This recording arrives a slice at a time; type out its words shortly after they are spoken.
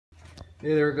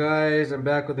Hey there guys, I'm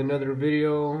back with another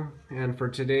video, and for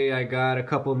today I got a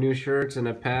couple new shirts and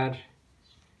a patch.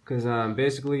 Cause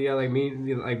basically,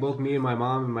 yeah, both me and my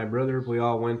mom and my brother, we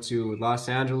all went to Los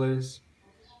Angeles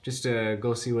just to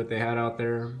go see what they had out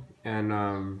there.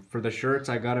 And for the shirts,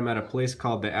 I got them at a place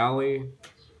called The Alley.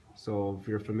 So if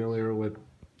you're familiar with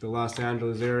the Los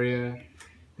Angeles area,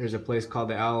 there's a place called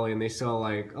The Alley, and they sell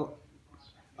like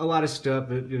a lot of stuff.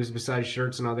 It was besides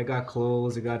shirts and all. They got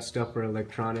clothes, they got stuff for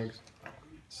electronics.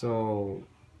 So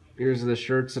here's the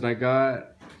shirts that I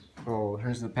got. Oh,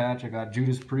 here's the patch. I got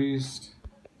Judas Priest,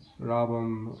 their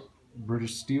album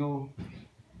British Steel.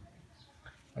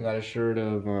 I got a shirt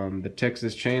of the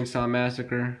Texas Chainsaw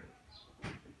Massacre.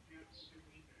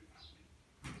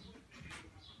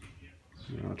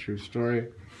 True story.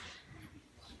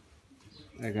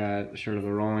 I got a shirt of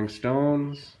the Rolling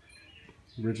Stones,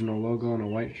 original logo on a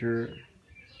white shirt.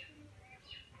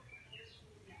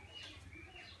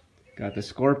 Got the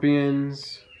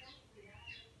Scorpions.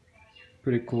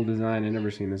 Pretty cool design. I've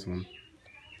never seen this one.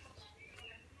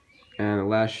 And the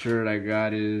last shirt I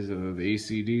got is of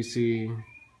AC/DC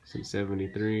since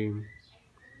 '73.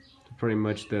 Pretty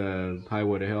much the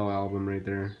Highway to Hell album right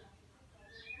there.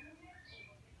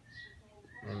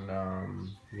 And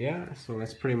yeah, so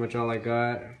that's pretty much all I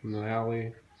got from the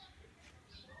alley.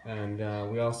 And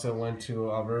we also went to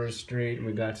Alvera Street and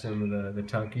we got some of the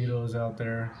taquitos out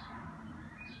there.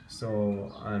 So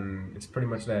it's pretty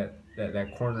much that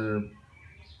corner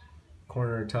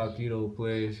taquito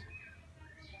place.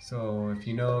 So if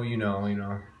you know, you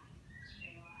know.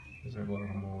 There's a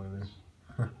guacamole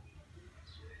there.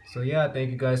 So yeah,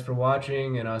 thank you guys for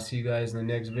watching, and I'll see you guys in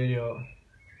the next video.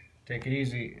 Take it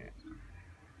easy.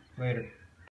 Later.